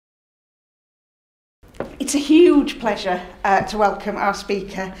It's a huge pleasure to welcome our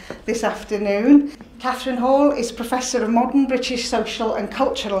speaker this afternoon. Catherine Hall is Professor of Modern British Social and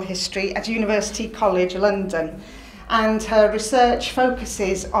Cultural History at University College London, and her research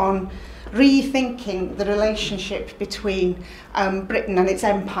focuses on rethinking the relationship between Britain and its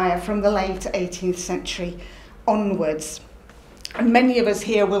empire from the late 18th century onwards. And many of us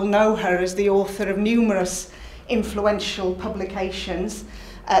here will know her as the author of numerous influential publications.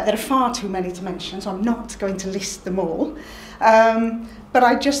 There are far too many to mention, so I'm not going to list them all. But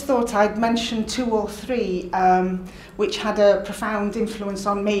I just thought I'd mention two or three which had a profound influence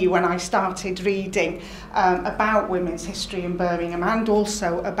on me when I started reading about women's history in Birmingham, and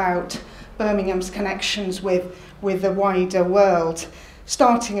also about Birmingham's connections with the wider world.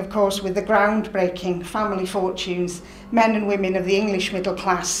 Starting, of course, with the groundbreaking Family Fortunes, Men and Women of the English Middle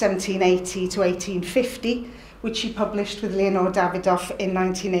Class, 1780 to 1850, which she published with Leonore Davidoff in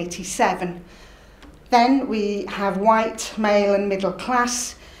 1987. Then we have White, Male and Middle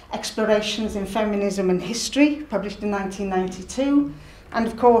Class, Explorations in Feminism and History, published in 1992. And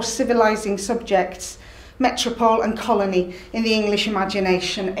of course, Civilizing Subjects, Metropole and Colony in the English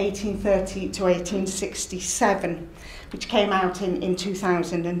Imagination, 1830 to 1867, which came out in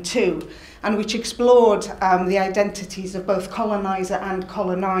 2002, and which explored the identities of both coloniser and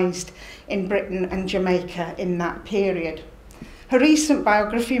colonised in Britain and Jamaica in that period. Her recent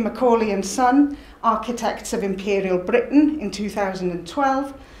biography, Macaulay and Son, Architects of Imperial Britain, in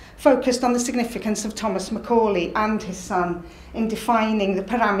 2012, focused on the significance of Thomas Macaulay and his son in defining the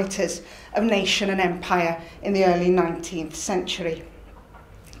parameters of nation and empire in the early 19th century.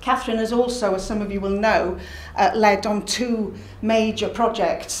 Catherine has also, as some of you will know, led on two major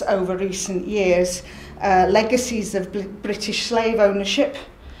projects over recent years, Legacies of British Slave Ownership,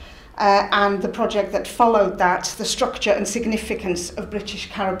 and the project that followed that, The Structure and Significance of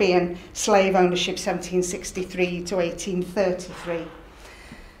British Caribbean Slave Ownership, 1763 to 1833.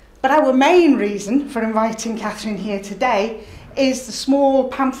 But our main reason for inviting Catherine here today is the small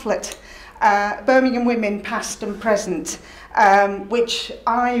pamphlet, Birmingham Women Past and Present, which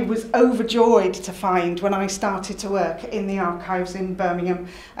I was overjoyed to find when I started to work in the archives in Birmingham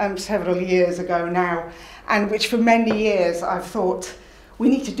several years ago now, and which for many years I've thought, we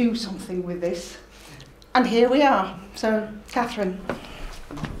need to do something with this. And here we are. So, Catherine.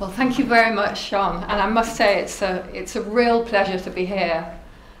 Well, thank you very much, Sean. And I must say it's a real pleasure to be here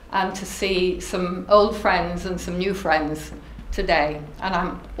and to see some old friends and some new friends today. And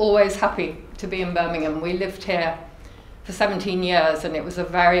I'm always happy to be in Birmingham. We lived here for 17 years, and it was a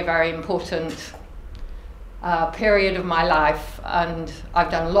very, very important period of my life. And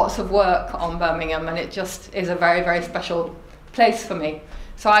I've done lots of work on Birmingham, and it just is a very, very special place for me.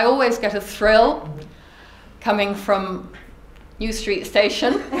 So I always get a thrill coming from New Street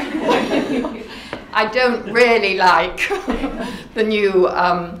Station. I don't really like the new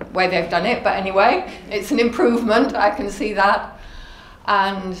way they've done it, but anyway, it's an improvement, I can see that.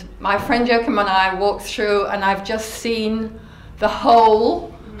 And my friend Joachim and I walked through, and I've just seen the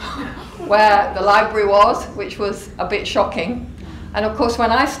hole where the library was, which was a bit shocking. And of course,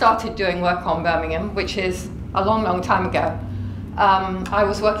 when I started doing work on Birmingham, which is a long, long time ago, I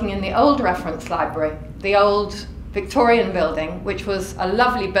was working in the old reference library, the old Victorian building, which was a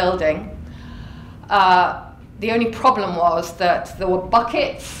lovely building. The only problem was that there were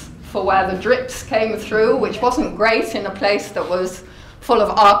buckets for where the drips came through, which wasn't great in a place that was full of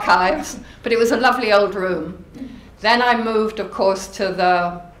archives, but it was a lovely old room. Then I moved, of course, to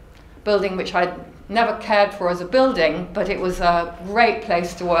the building which I'd never cared for as a building, but it was a great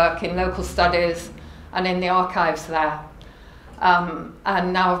place to work in local studies and in the archives there.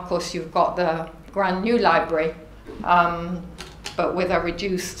 And now, of course, you've got the brand new library, but with a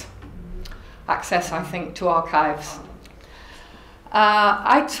reduced access, I think, to archives.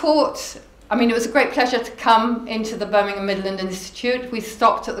 It was a great pleasure to come into the Birmingham Midland Institute. We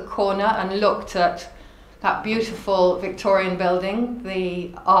stopped at the corner and looked at that beautiful Victorian building,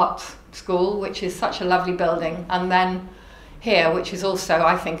 the art school, which is such a lovely building, and then here, which is also,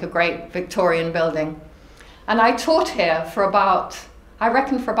 I think, a great Victorian building. And I taught here for about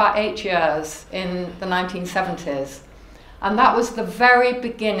 8 years in the 1970s. And that was the very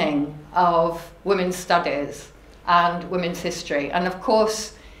beginning of women's studies and women's history. And of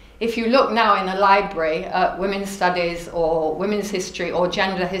course, if you look now in a library at women's studies or women's history or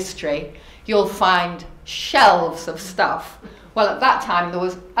gender history, you'll find shelves of stuff. Well, at that time, there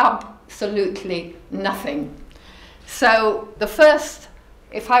was absolutely nothing. So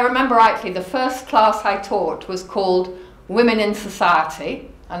if I remember rightly, the first class I taught was called Women in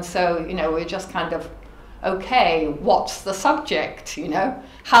Society. And so, we're just kind of, okay, what's the subject,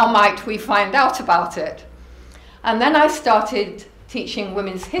 How might we find out about it? And then I started teaching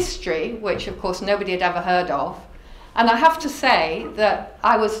women's history, which of course nobody had ever heard of. And I have to say that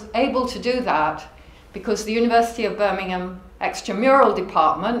I was able to do that because the University of Birmingham extramural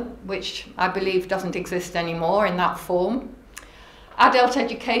department, which I believe doesn't exist anymore in that form, adult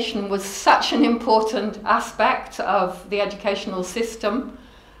education was such an important aspect of the educational system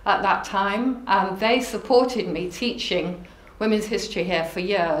at that time, and they supported me teaching women's history here for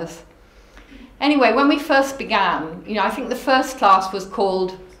years. Anyway, when we first began, I think the first class was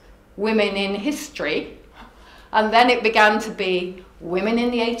called Women in History, and then it began to be women in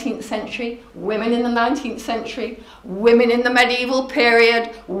the 18th century, women in the 19th century, women in the medieval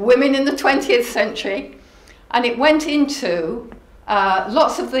period, women in the 20th century. And it went into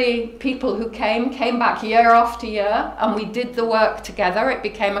lots of the people who came back year after year, and we did the work together. It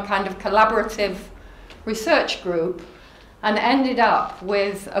became a kind of collaborative research group, and ended up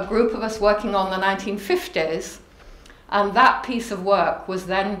with a group of us working on the 1950s. And that piece of work was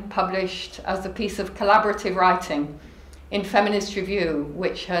then published as a piece of collaborative writing in Feminist Review,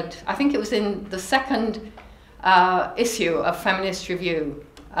 which had, I think it was in the second issue of Feminist Review.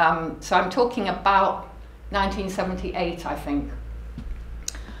 So I'm talking about 1978, I think.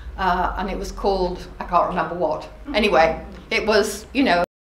 And it was called, I can't remember what. Anyway, it was,